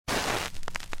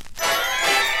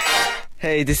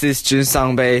Hey, this is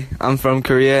Junsang. I'm from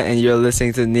Korea, and you're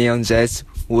listening to Neon Jazz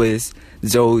with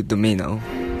Joe Domino.